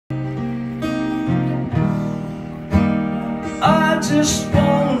just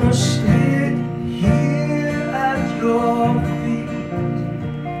wanna sit here at your feet,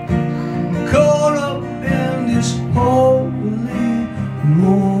 caught up in this holy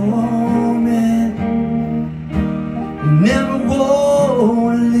moment. Never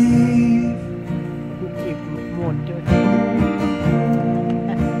wanna leave.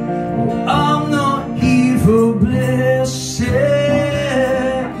 I'm not here for blessing.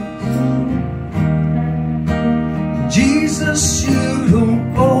 Jesus, you don't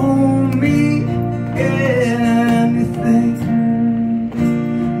owe me anything,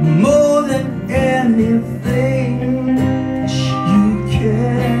 more than anything you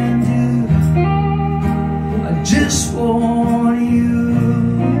can do. I just want you.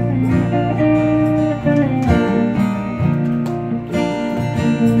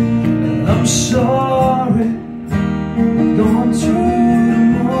 I'm sorry, going through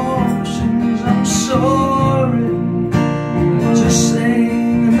the motions. I'm sorry, just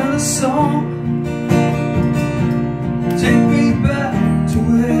sing another song. Take me back to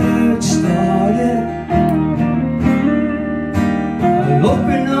where it started. I'll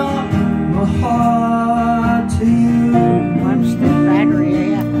open up my heart to you. I'm still battery,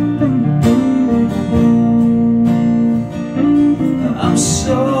 yeah. I'm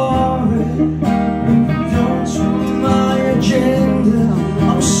sorry, don't through my agenda.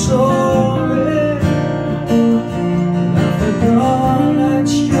 I'm sorry, I forgot that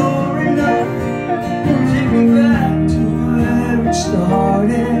you're enough. Take me back to where it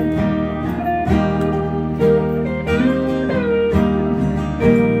started.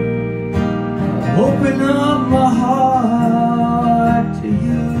 Open up my heart to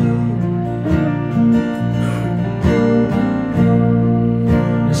you.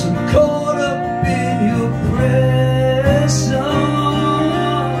 Yes, I'm caught up in your presence.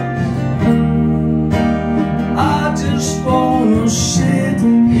 I just wanna sit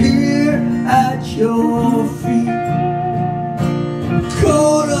here at your feet,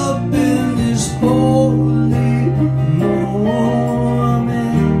 caught up in this holy moment.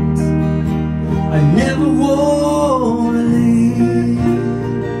 I never wanna leave.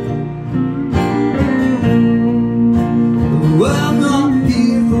 Oh, I'm not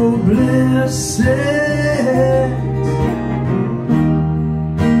here for blessings.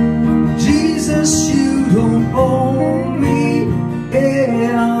 Jesus, you don't owe me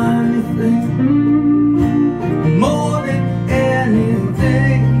anything, more than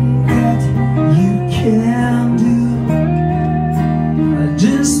anything that you can do. I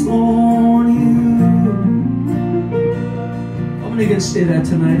just want you. How many can say that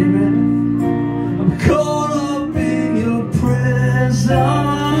tonight, amen? I'm caught up in your presence.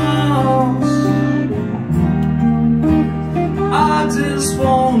 I just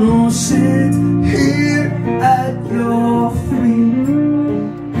wanna sit here at your feet,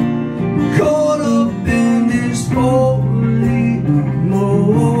 caught up in this holy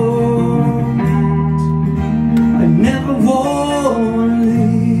moment. I never wanna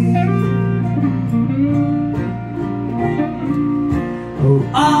leave. Oh,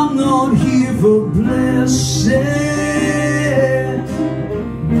 I'm not here for blessings.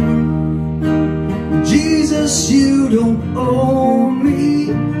 Jesus, you don't owe me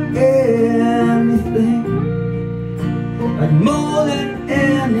anything, and more than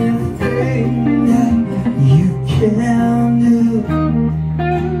anything that you can do.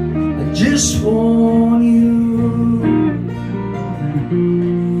 I just want you.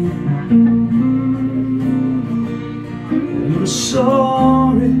 I'm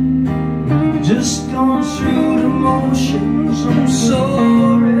sorry, just gone through the motions. I'm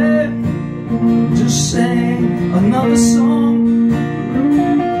sorry, just sang another song.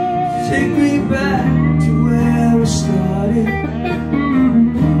 Take me back to where it started.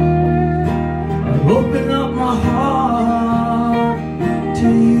 I'll open up my heart to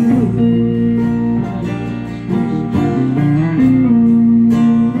you.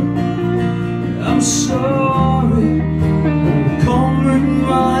 I'm sorry, calling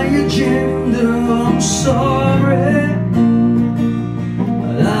my agenda. I'm sorry,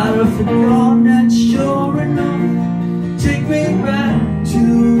 I've forgotten that you're enough. Take me back to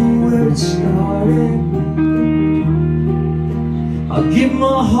where it started. I'll give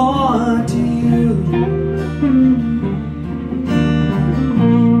my heart to you.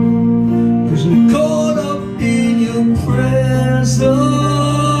 'Cause I'm caught up in your presence.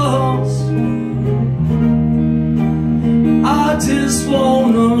 I just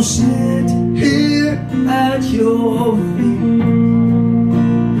wanna sit here at your feet,